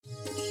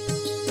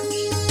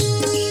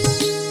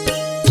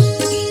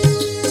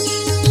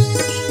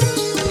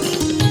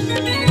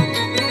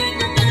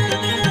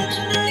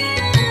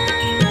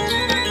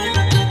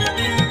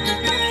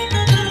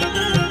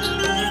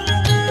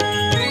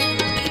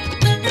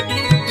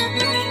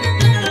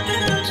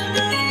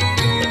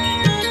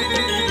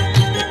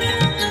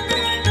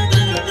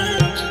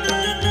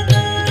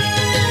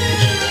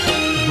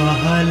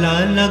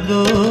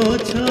लगो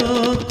छो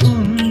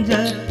कुंज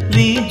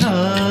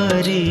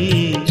विहारी,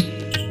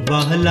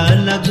 वहला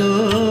लगो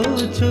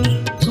छो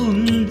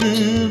कुंज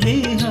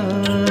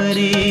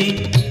विहारी।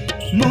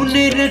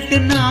 मुने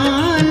रटना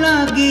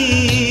लागी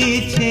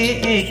छे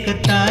एक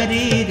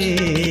तारी रे,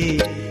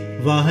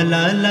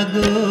 वहला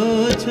लगो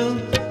छो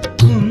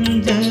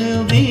कुंज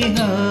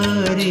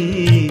विहारी,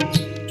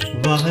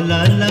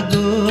 वहला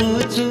लगो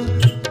छो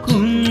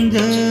कुंज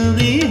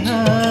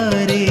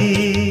विहारी।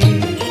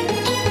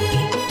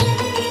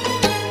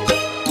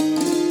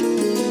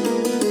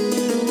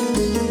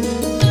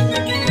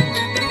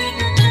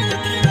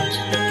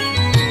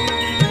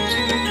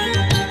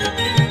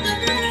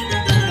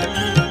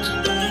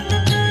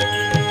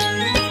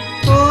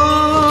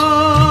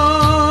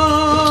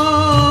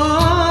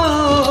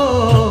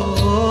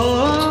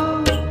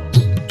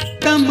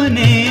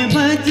 तमने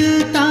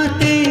भजता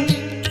ते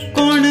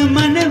कोण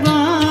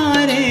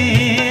मनवारे,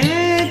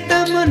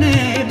 तमने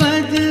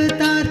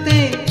भजता ते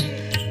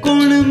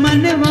कोण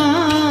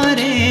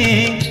मनवारे।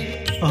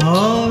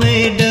 आवे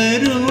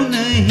डरू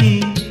नहीं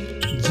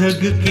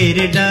जग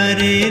केरे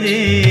डारे रे,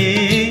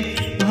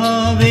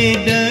 आवे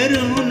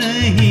डरू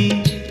नहीं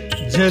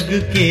जग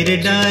केरे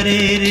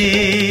डारे रे।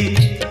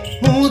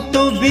 हूँ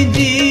तो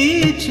भिजी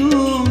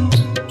छूं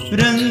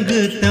रंग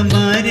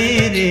तमारे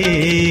रे,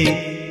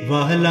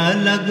 वहला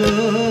लगो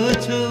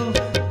छो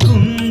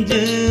कुंज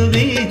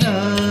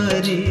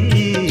विहारी,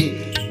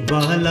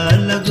 वहला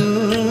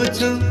लगो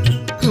छो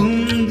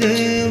कुंज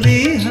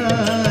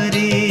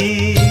विहारी।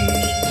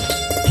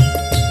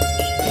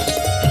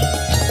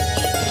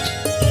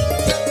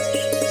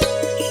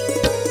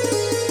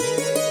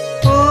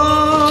 ओ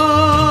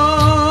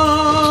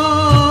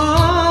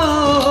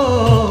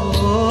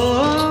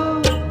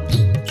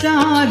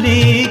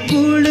चाले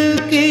कुल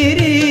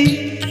केरे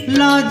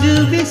लाज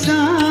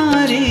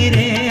विसारे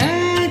रे,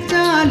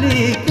 चाले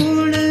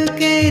कुल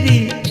केरी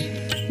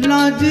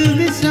लाज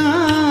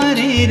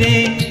विसारे रे।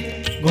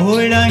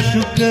 घोड़ा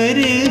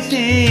शुक्र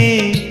से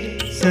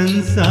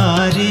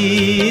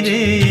संसारी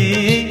रे,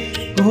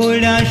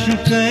 घोड़ा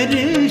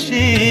शुक्र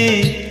से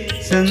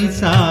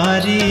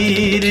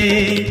संसारी रे।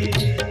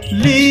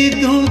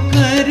 लीधु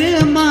कर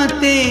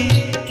माते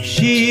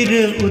शीर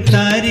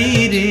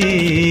उतारी रे,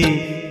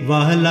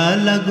 वहला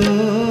लगो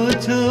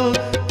छो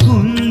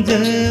कुंज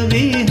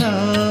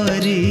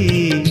विहारी,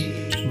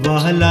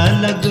 वहला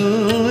लगो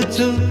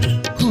छो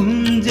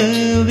कुंज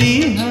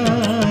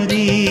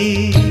विहारी।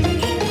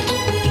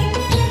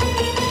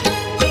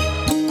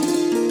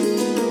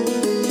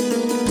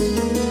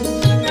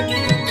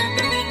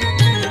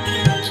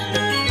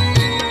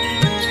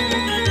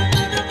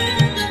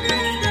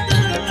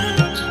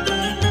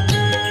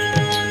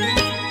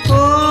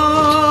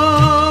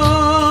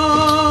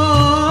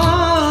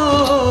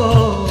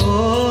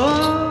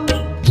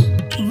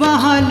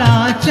 वहला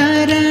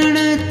चरण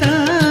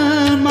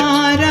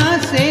तमारा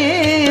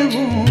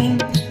सेवूं,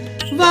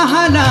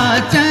 वहला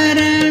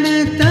चरण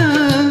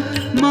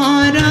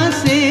तमारा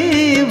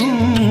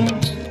सेवूं।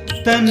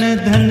 तन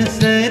धन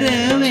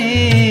सर्वे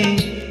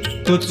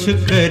तुच्छ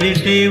कर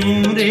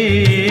देवूं रे,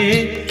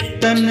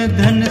 तन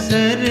धन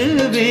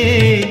सर्वे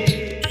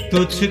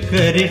तुच्छ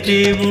कर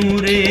देवूं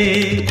रे।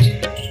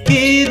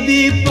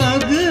 केदी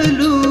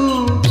पगलू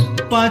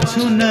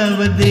पाछू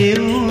नव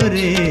देवूं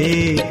रे,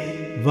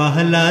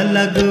 वहला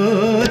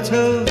लगो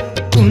छो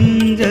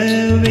कुंज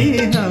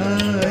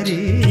विहारी,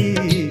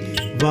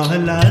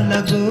 वहला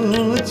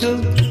लगो छो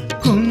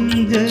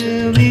कुंज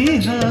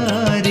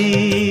विहारी।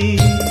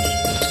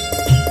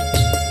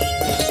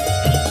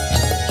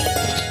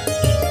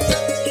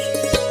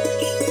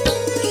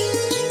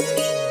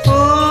 ओ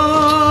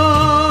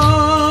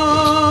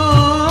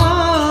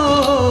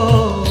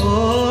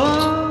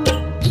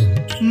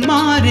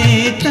मारे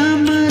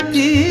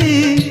तमती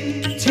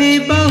छे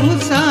बहु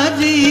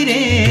साजी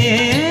रे,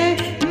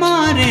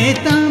 मारे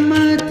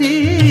तमती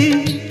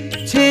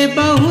छे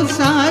बहु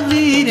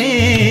साजी रे।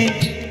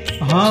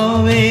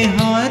 हावे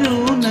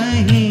हारू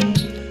नहीं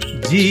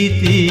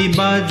जीती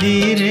बाजी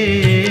रे,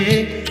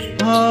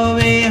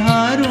 हावे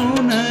हारू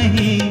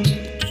नहीं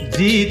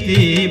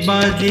जीती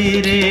बाजी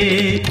रे।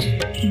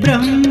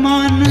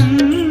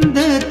 ब्रह्मानंद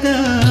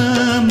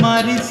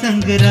मारी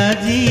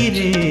संगराजी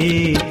रे,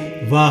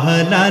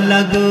 वहला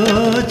लगो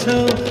छो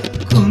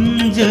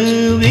कुंज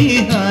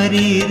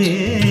विहारी रे,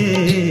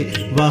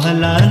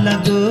 वहला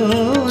लगो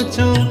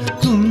छो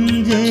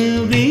कुंज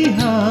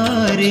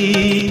विहारी।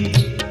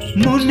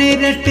 मुने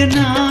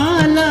रटना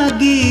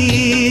लागी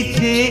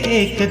छे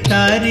एक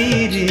तारी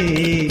रे,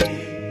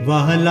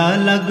 वहला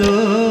लगो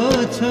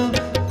छो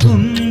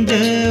कुंज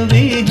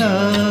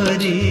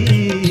विहारी,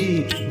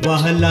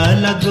 वहला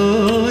लगो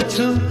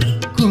छो